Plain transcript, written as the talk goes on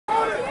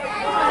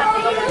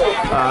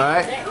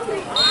Alright,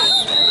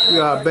 we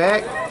are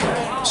back.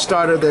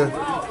 Start of the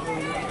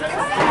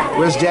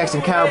West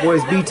Jackson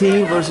Cowboys B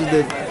team versus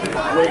the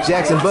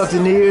Jackson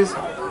Buccaneers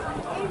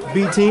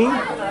B team.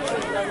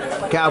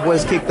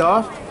 Cowboys kicked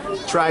off,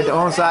 tried the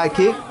onside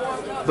kick.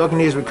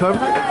 Buccaneers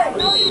recovered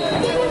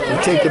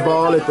and take the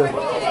ball at the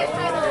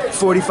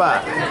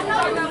 45.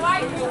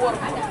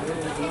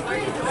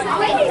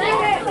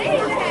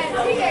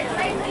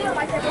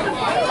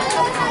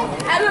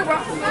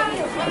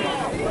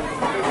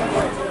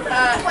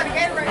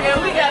 Yeah,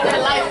 we got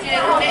that light skin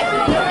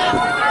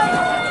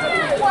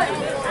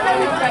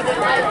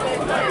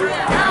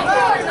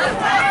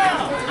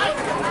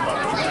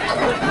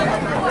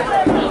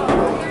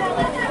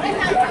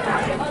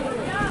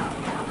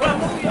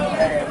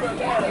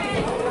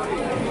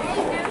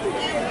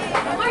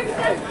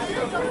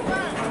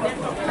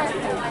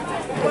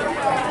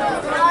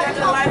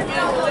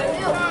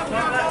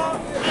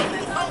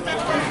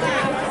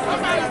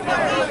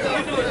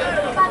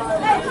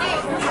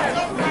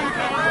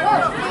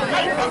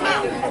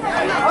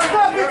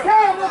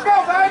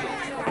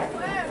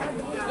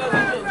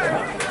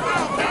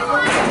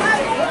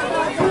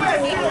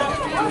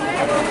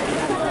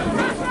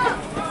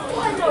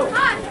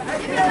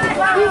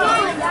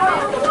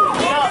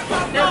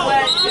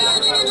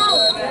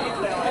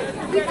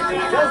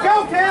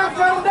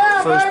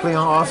First play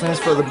on offense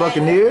for the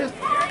Buccaneers.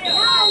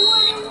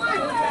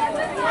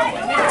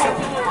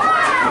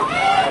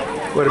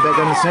 Quarterback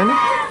on the center.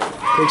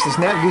 Takes the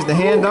snap, gets the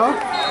handoff.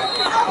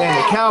 And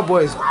the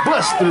Cowboys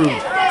bust through.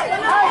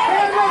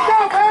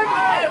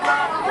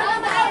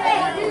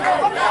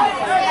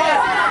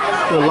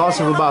 A loss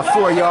of about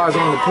 4 yards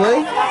on the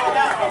play.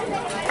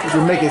 Which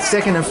will make it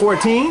 2nd and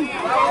 14.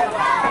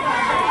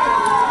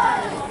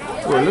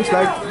 Well, it looks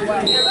like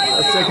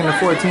a 2nd and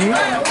 14.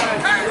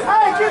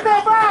 Get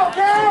that ball,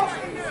 Cal!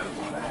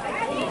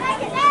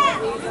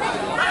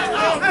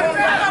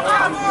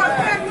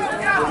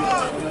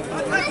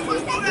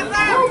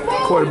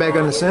 Quarterback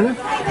on the center.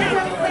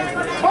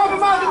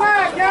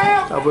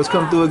 Cowboys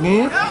come through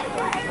again.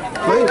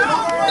 Play.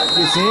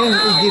 Gets in.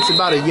 He gets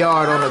about a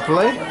yard on the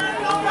play.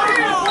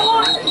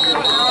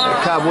 The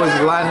Cowboys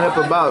is lining up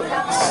about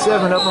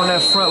 7 up on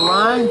that front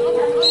line.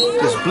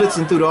 Just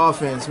blitzing through the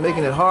offense,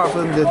 making it hard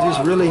for them to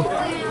just really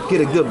get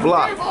a good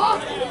block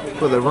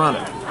for the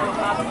runner.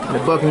 And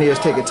the Buccaneers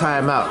take a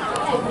timeout.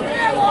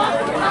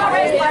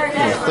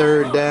 And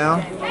 3rd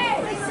down.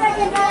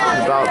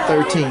 About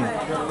 13.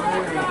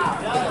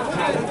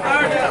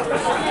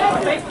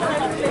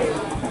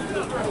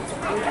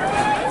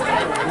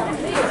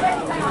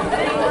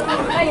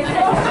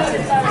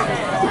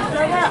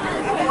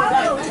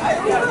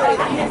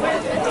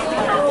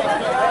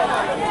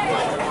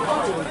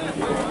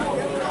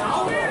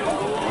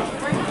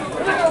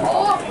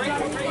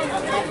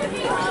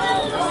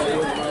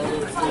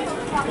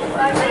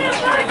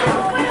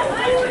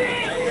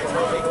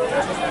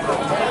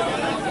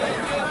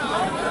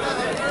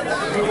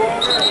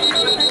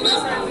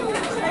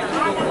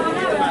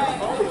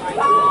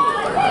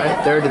 Alright,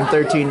 3rd and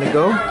 13 to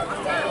go.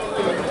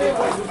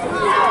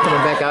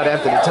 Coming back out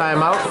after the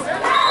timeout.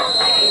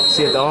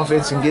 See if the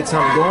offense can get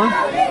something going.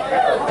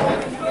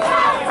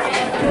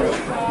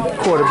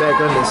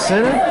 Quarterback under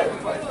center.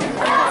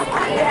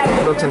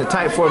 Looks in the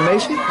tight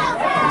formation.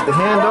 The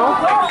handoff.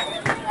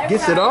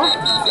 Gets it off.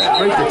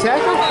 Break the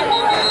tackle.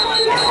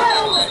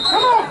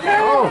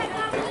 Oh.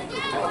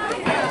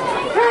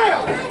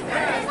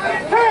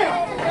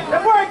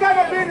 That boy got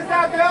no business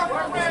out there.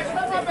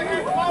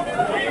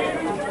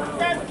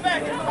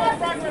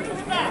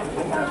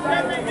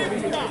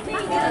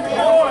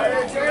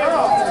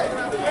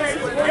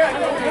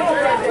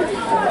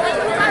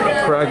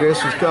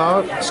 Progress was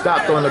called.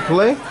 Stopped on the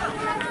play.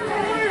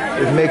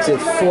 It makes it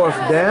 4th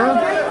down.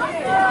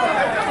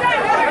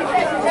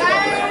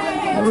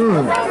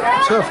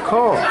 Tough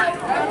call.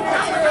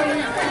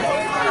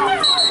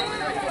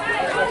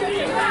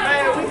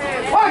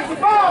 Watch the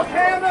ball,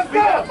 Cam. Let's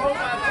go.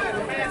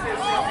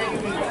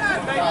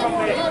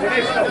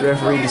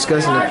 Referee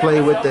discussing the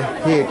play with the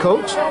head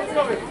coach.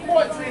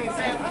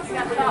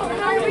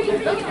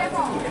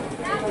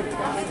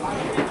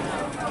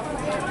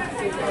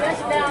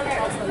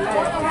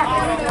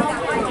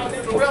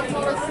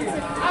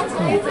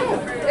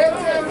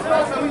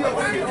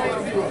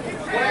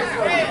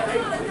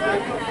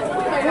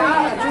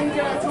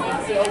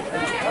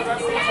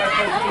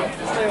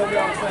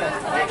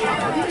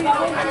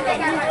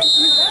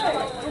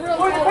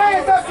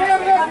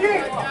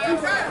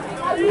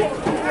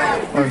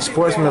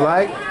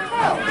 Unsportsmanlike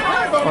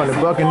on the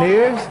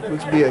Buccaneers,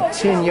 which would be a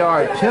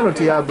 10-yard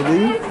penalty, I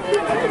believe.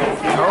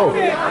 Oh, I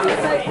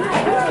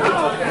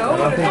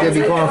don't think they'll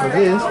be going for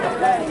this.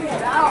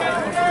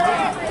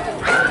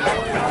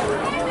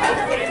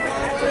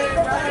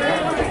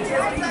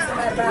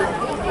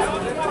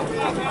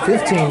 A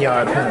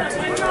 15-yard penalty.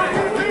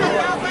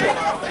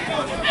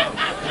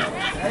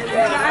 I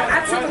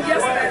took him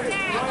yesterday.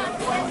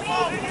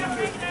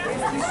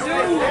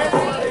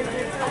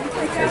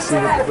 Let's see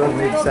what the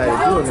Buccaneers decided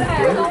to do in this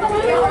play.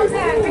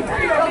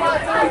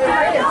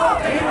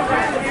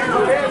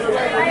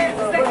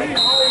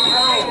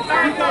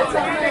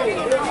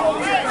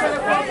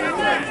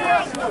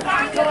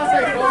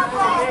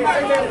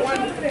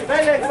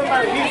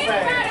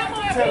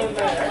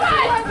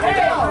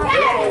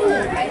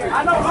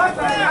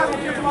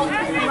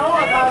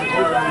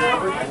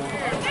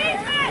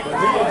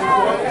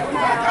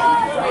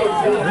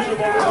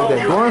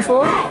 They're going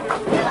for it.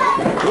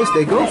 Yes,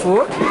 they go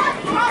for it.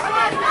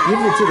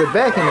 Giving it to the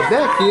back in the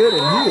backfield,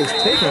 and he is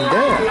taken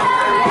down.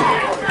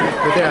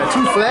 But there are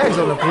 2 flags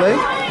on the play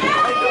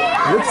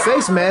with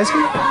face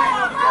masking,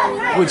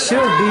 which should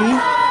be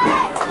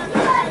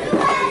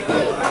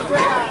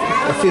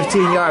a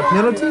 15-yard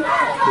penalty.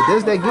 But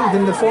does that give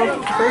them the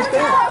first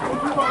down?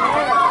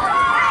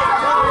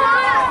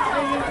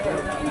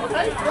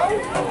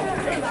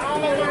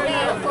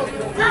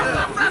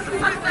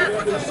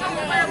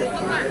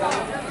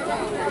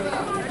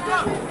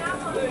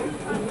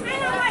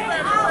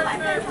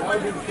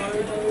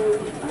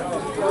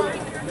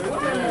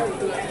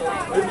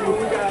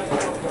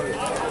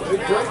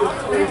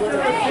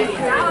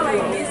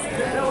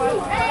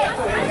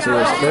 So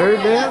it's 3rd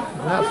down,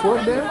 not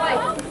 4th down.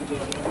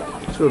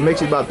 So it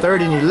makes it about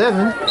 3rd and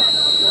 11.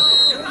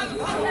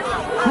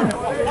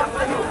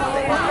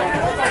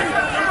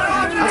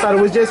 I thought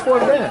it was just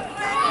 4th down.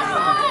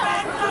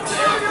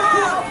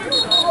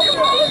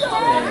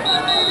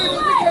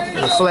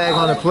 The flag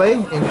on the play,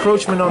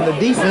 encroachment on the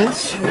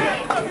defense.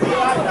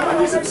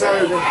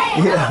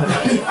 Yeah.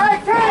 Hey,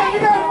 Cam, you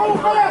gotta move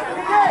faster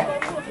than that.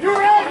 You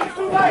ready?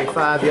 Too late.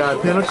 5-yard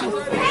penalty.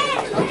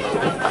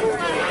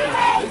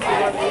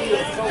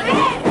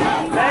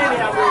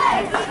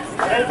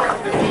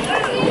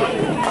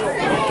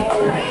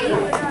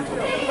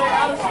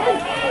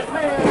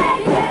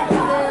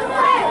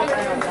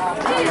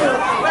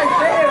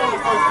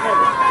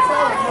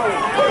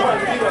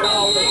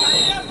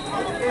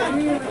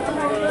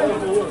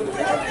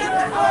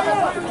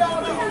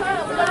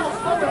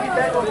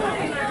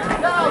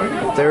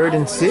 Third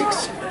and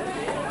 6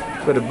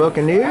 for the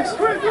Buccaneers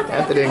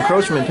after the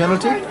encroachment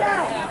penalty.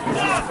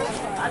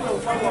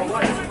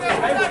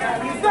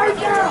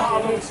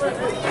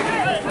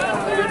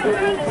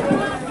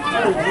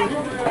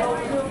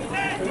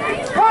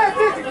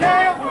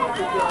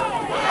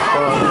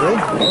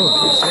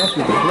 Snap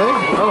the play.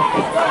 Oh,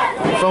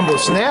 fumble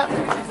snap.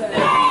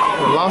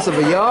 Loss of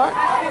a yard.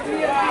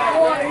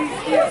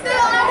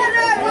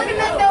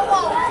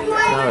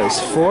 Now it's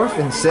 4th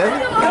and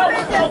 7.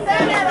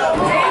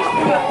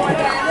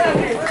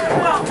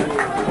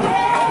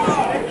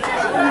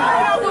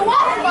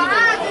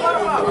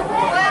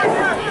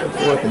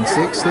 4th and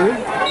 6 here.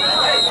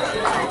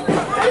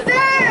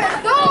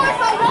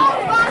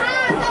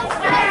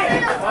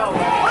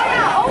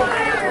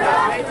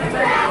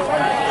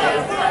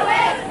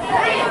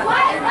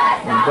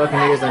 And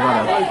Buccaneers are going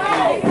to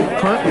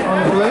punt on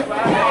the play.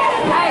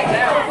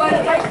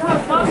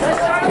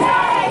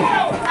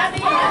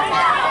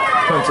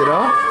 Punts it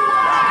off.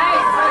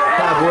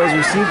 Cowboys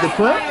receive the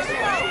punt.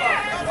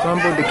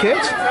 Fumbled the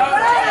catch.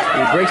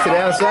 He breaks to the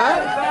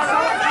outside.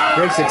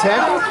 Breaks the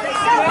tackle.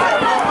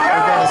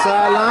 Down the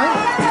sideline.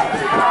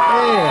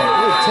 And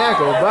good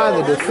tackle by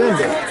the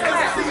defender.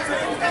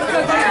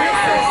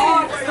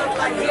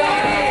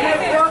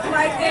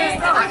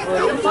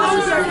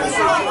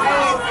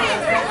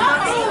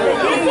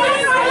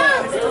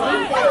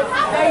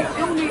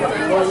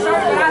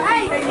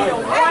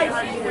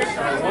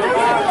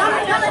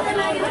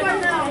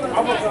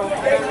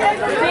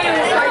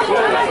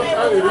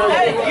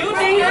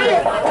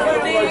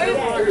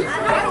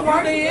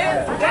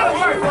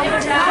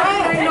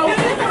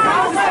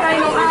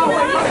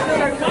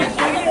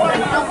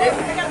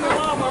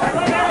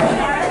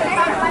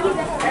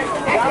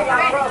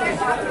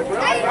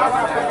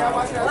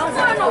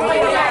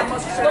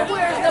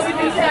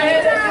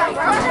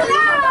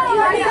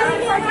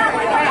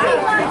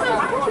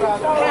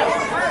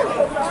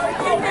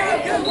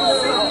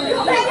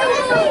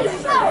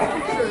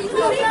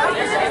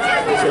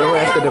 So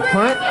after the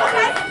punt,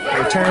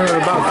 return of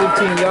about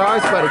 15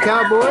 yards by the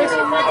Cowboys.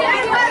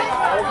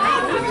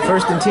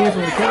 1st and 10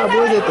 from the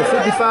Cowboys at the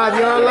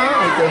 55-yard line,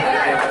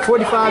 at the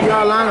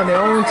 45-yard line on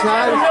their own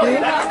side of the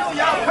field.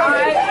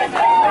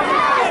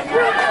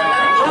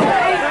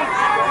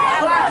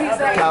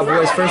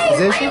 Cowboys' first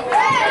possession.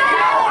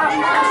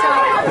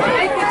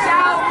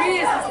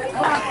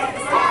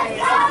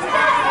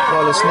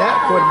 Ball is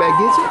snap, quarterback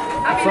gets it.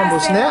 Fumble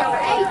snap.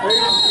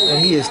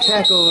 And he is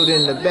tackled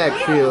in the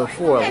backfield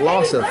for a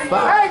loss of 4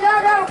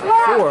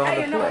 on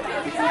the play.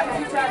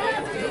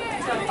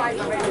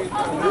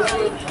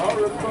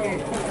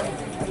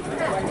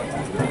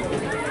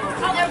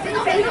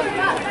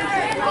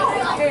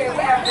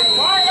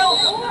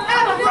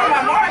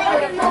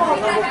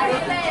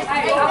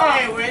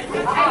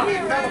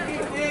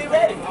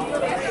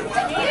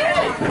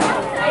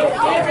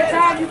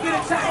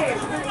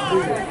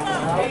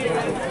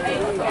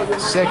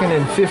 Second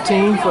and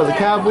 15 for the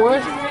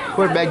Cowboys.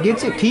 Quarterback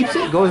gets it, keeps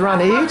it, goes around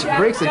the edge,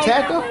 breaks the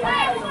tackle,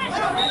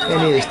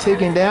 and he is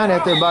taken down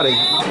after about a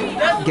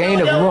gain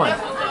of 1.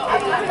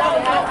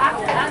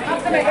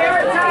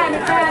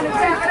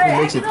 He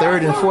makes it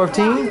 3rd and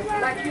 14.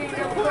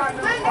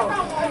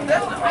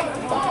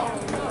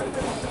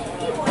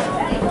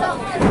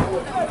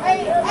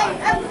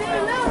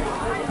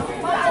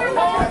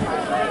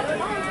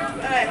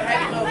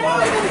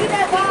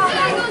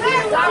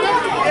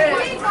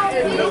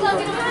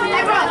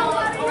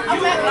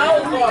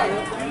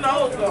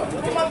 It's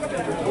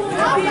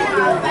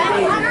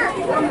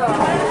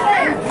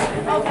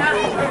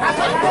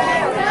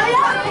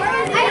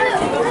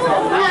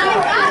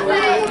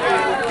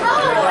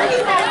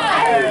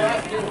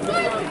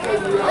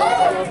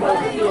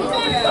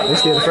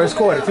still the first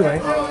quarter too,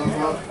 ain't it?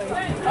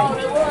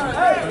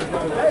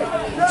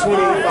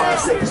 25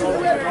 seconds.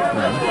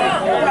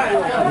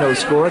 No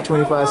score.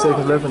 25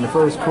 seconds left in the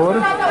first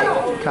quarter.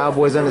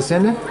 Cowboys under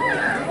center.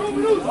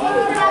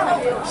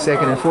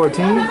 2nd and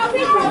 14.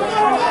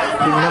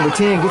 Number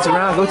 10 gets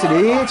around, goes to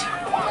the edge,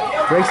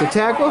 breaks the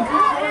tackle.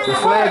 The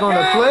flag on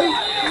the play.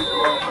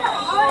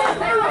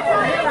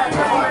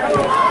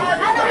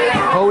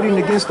 Holding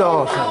against the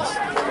offense.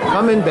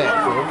 Coming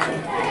back, folks.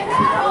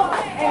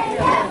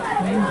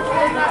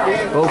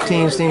 Both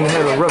teams seem to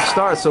have a rough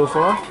start so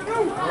far.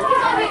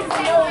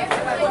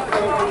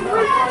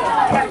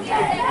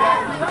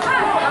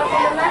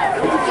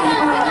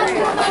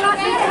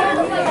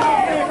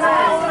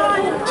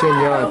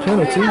 10-yard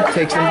penalty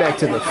takes them back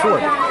to the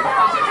 40.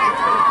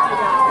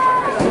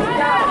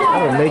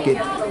 That'll make it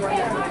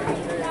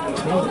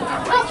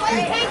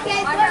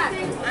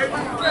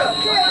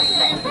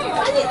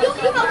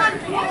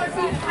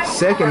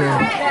 2nd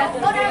and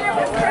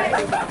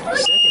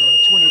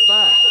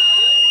 25.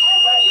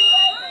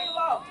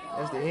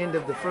 That's the end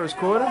of the first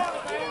quarter.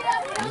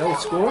 No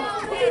score.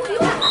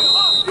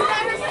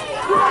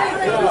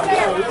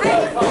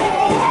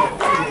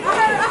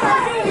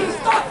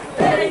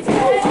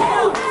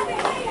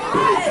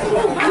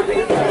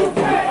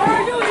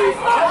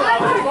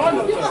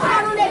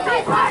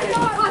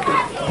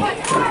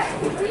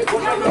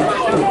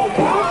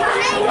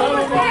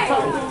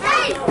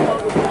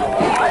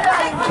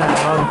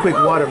 On a quick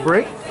water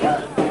break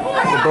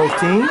for both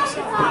teams.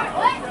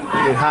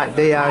 Good hot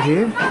day out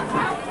here.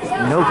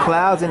 No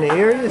clouds in the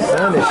area.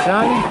 Sun is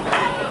shining.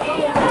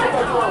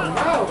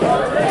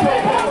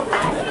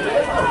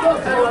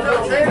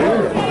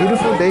 And a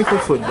beautiful day for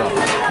football.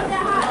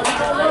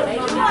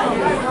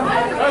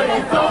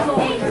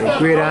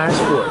 Gridiron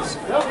Sports,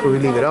 where we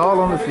leave it all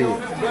on the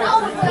field.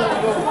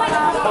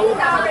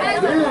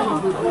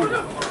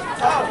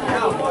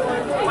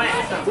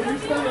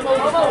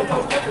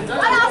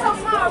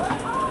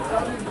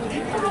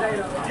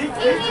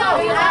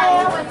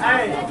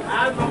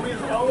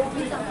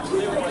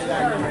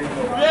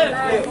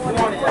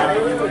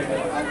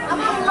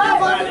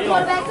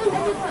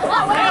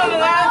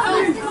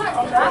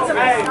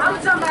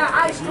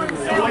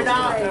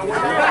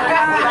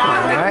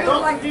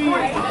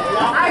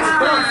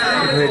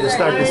 Ready to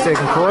start the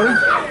second quarter.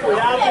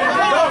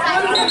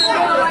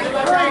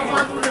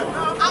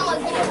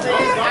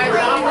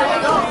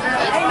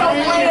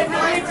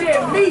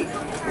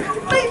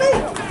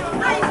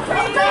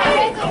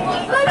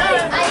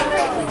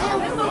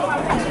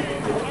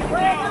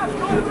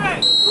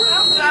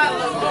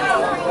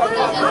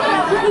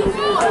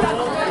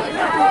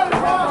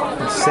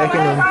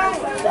 Second and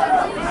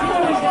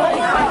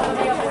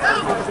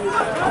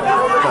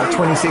about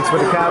 26 for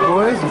the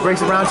Cowboys. He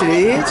breaks around to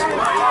the edge.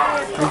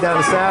 He's down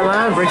the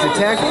sideline, breaks the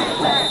tackle.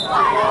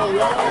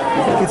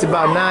 Gets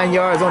about 9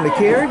 yards on the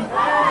carry.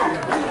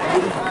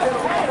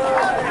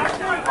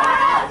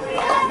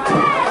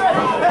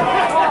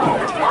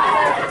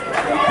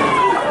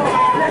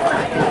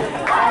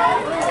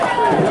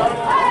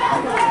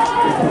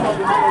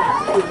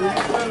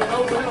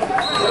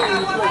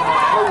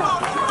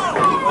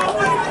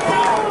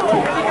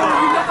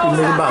 It's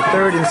about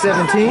 3rd and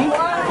 17.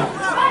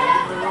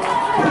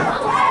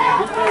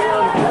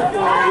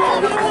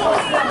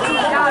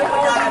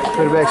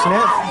 Quarterback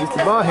snap, gets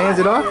the ball, hands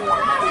it off.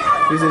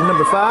 Here's his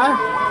number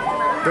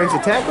 5. Breaks the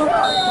tackle.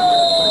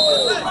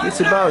 Gets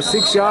about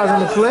 6 yards on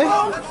the play.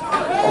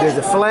 There's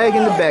a flag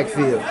in the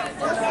backfield.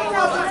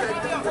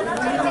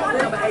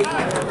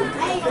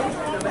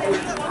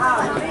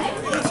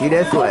 See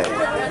that flag?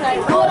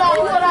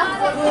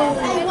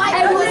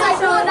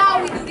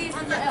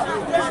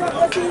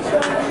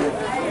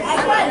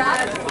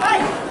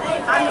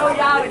 I know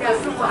y'all got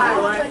super high,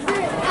 right?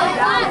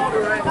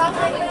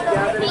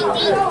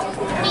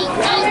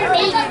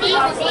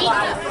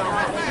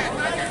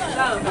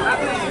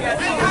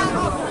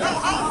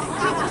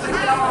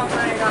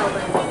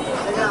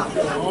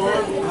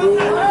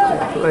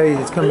 Play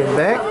is coming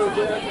back.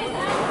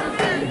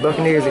 The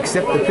Buccaneers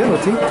accept the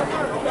penalty.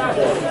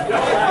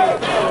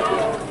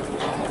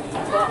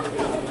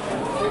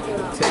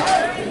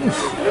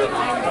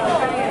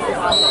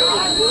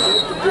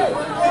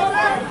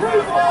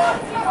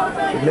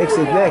 It makes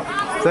it back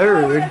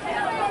 3rd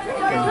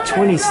and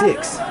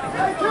 26.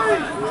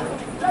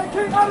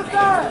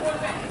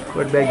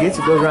 Quarterback gets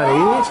it, goes around the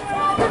edge.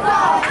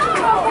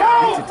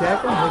 Gets a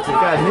tackle, makes a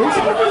guy miss.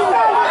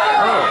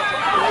 Oh,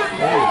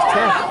 there's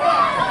tackle.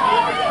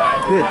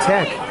 Good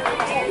tackle.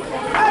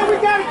 Hey, we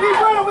gotta keep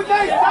running with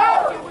that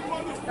stop.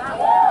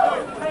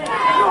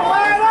 You're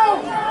wide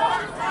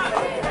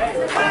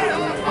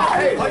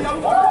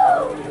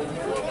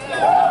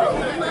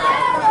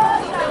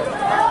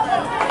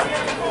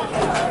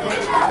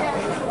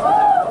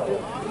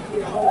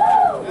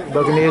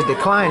Buccaneers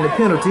decline the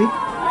penalty.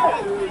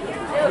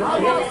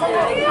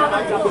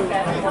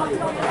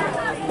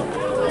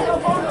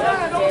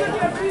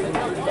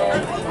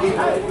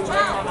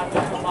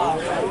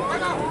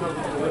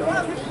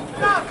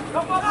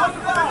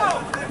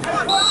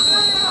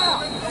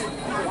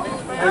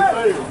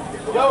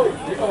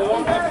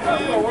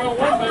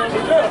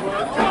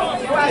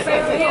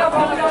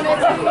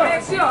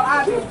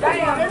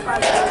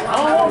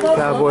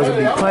 Cowboys will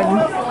be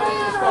punting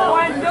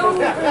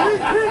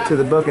to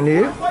the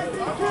Buccaneers.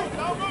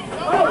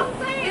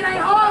 It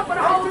ain't hard for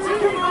the whole team.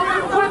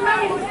 One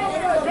man.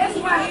 That's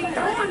why he ain't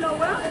going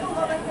nowhere.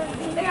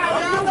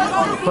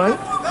 Punt.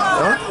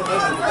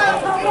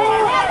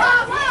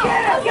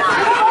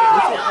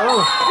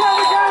 Oh.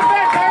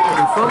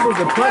 He fumbles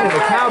the punt and the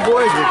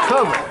Cowboys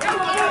recover.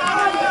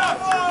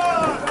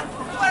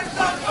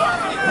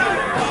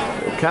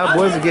 The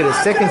Cowboys will get a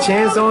second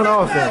chance on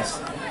offense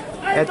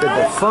after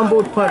the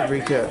fumbled punt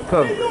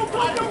recovery.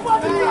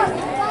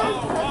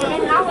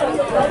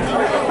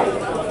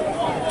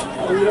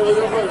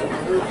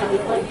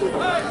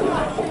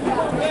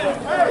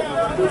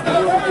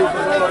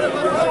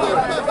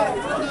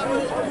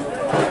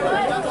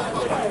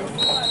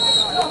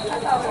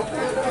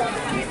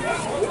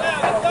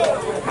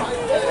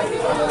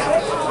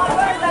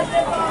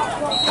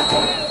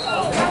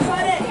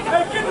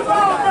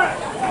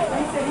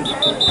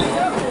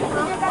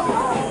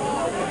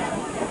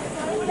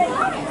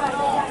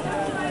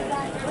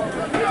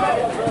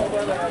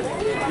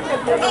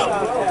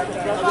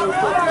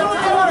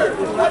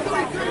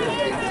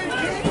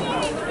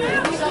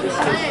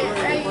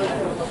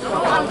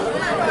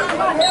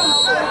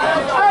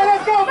 Hey,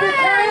 let's go, big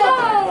Cam.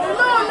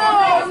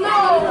 No.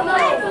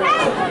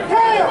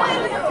 Cam,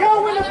 go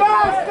with the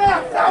ball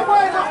snap.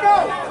 Cowboys, let's go.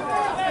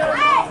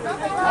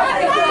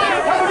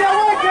 Come that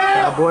way, Cam.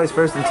 Cowboys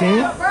 1st and 10.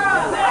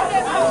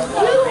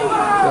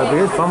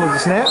 Good, fumbles the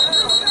snap.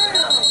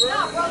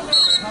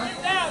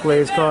 Play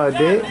is called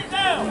dead.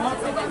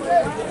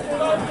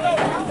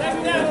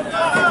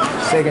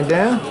 2nd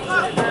down.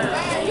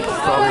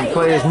 Probably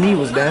player's knee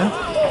was down.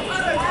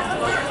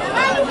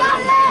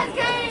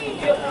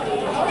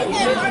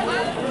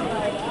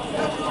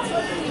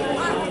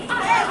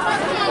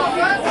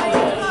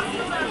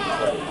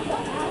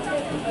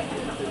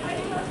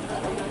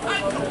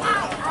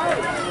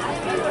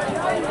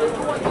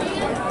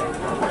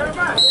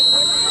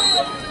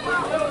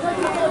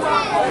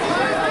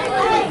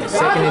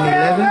 Second and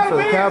 11 for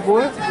the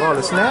Cowboys. Ball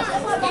to snap.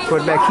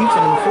 Quarterback keeps it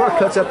on the floor,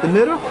 cuts up the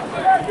middle.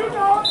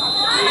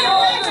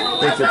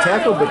 Takes a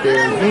tackle, but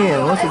there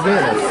again, once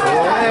again, a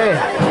flag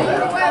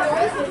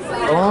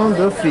on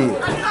the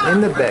field,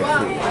 in the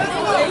backfield.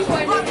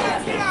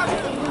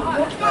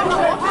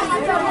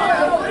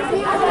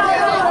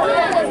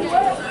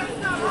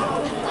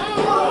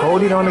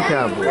 Holding on the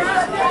Cowboys.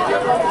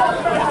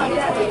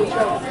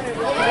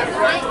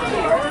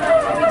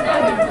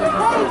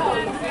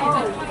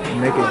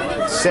 Make it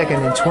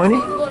 2nd and 20.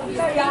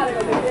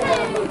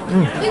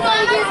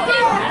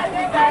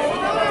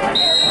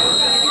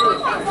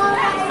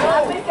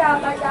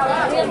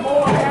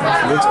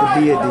 Looks to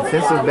be a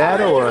defensive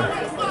battle or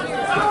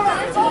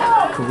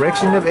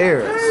correction of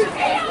errors.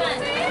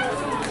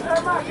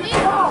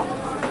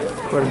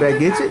 Quarterback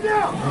gets it,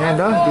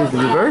 handoff, gives the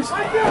reverse,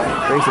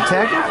 breaks the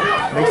tackle,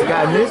 makes the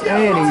guy miss,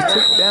 and he's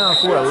took down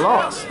for a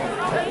loss.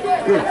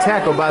 Good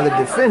tackle by the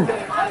defender.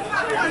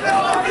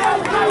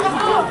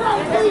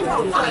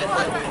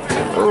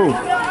 Oh.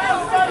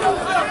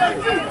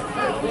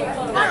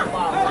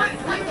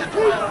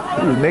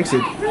 Ooh, makes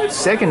it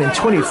 2nd and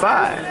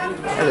 25.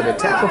 After the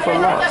tackle for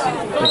loss.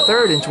 The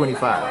 3rd and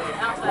 25.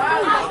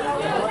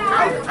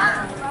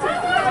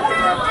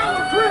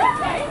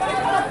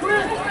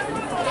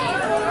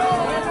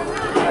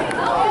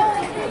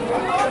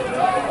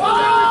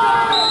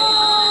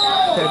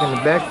 Back in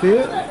the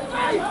backfield.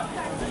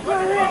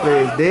 Play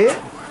is dead.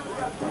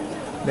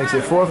 Makes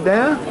it 4th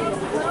down.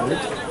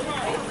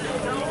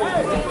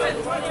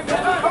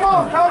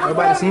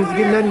 Nobody seems to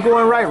get nothing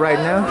going right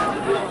now.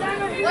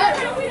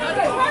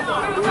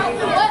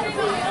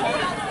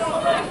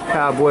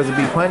 Cowboys will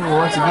be punting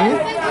once again.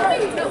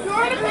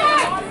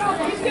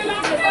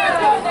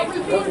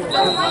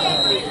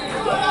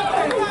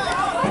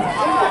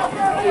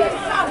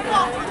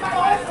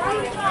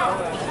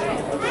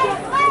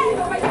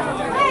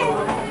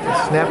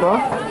 Snap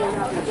off.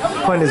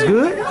 Punt is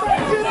good.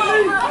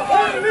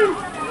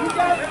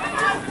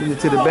 Gives it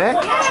to the back.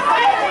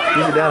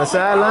 Gives it down the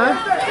sideline.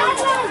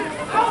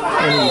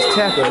 And he's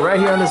tackled right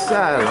here on the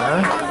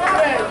sideline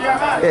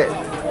at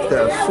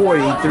the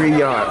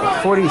 47-yard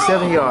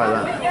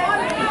line.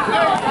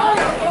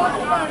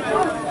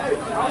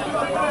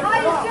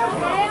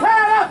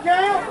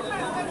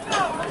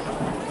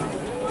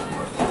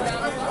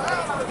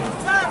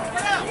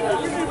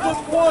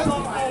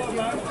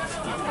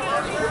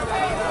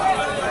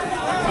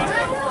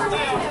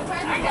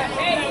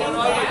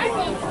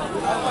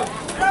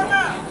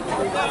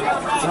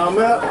 Time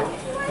out.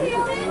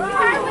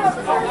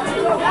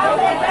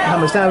 How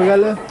much time we got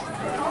left?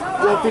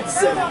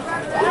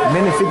 1:57.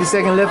 Minute 50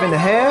 seconds left in the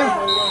half.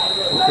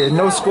 There's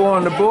no score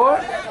on the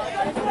board.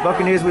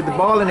 Buccaneers with the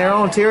ball in their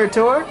own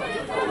territory.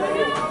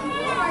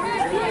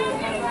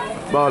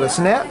 Ball to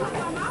snap.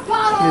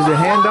 Here's a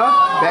handoff.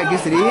 Back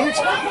gets to the edge.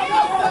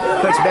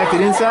 Cuts back to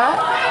the inside.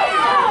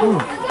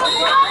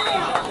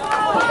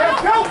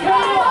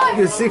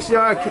 Good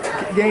 6-yard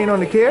gain on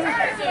the carry.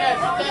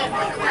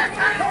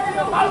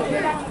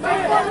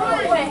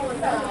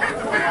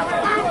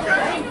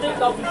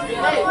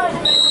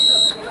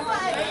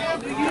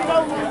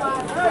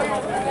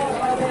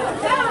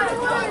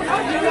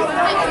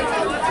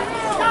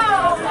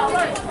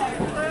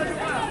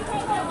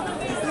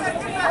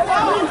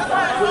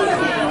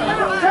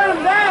 Turn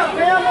him down,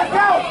 man. Let's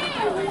go.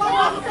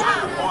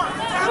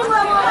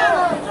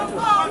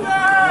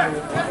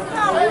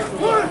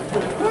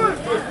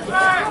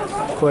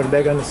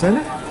 Quarterback on the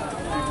center.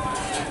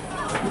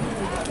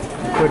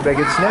 Quarterback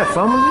gets the snap,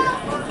 fumbles it.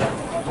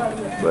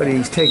 But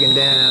he's taken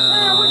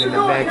down in the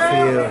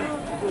backfield.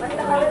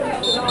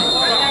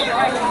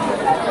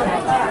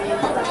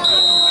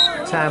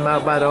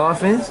 Timeout by the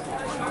offense.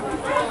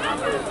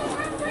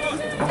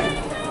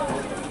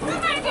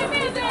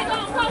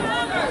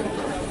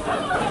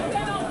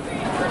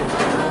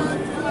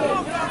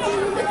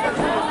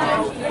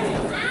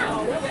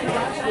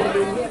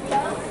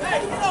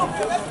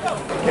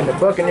 Can the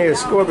Buccaneers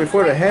score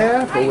before the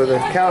half, or will the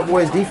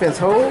Cowboys defense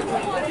hold?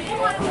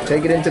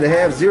 Take it into the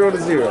half,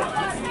 0-0.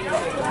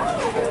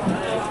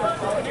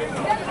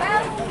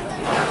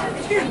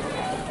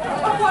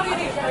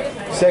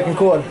 Second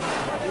quarter.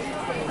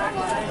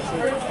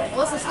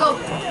 What's the scope?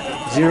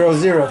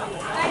 0-0.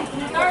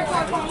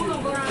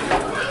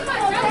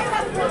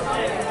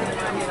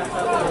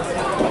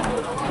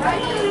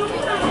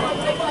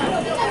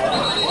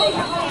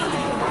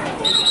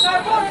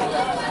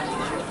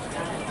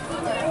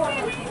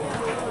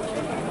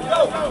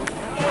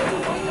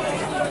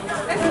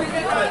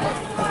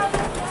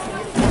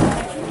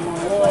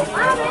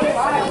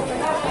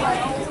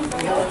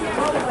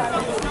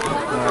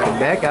 Alright,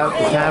 back out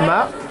the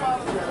timeout.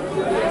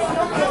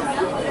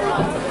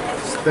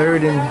 It's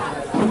third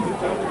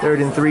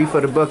and 3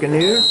 for the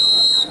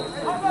Buccaneers.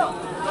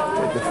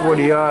 At the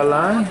 40-yard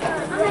line.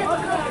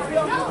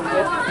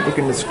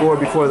 Looking to score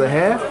before the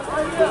half.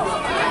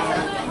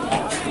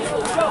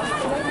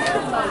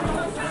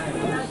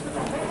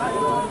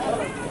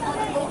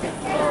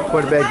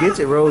 Quarterback gets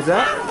it, rolls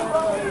out.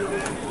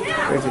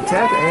 There's a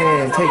tackle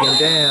and taken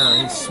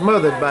down. He's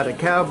smothered by the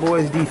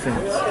Cowboys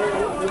defense.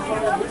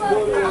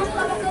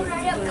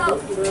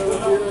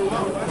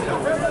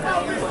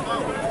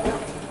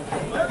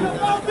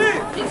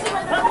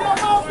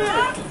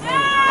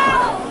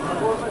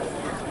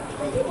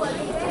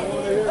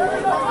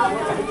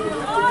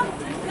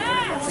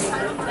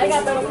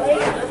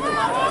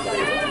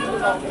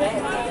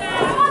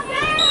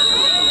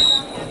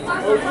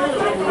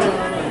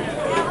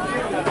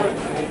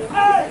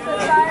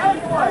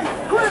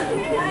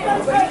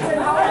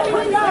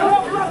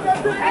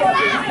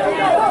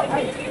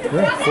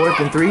 Yeah, 4th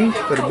and 3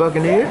 for the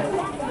Buccaneers.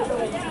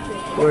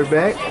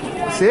 Quarterback,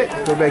 sit,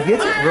 quarterback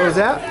gets it, rolls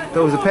out,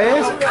 throws a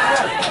pass,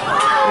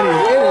 and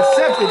is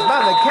intercepted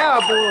by the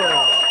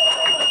Cowboys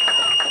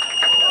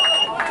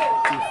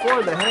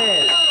before the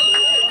half.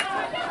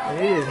 And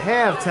it is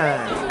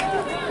halftime.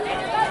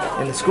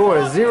 And the score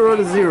is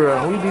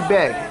 0-0. We'll be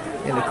back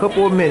in a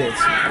couple of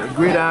minutes with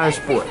Gridiron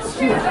Sports.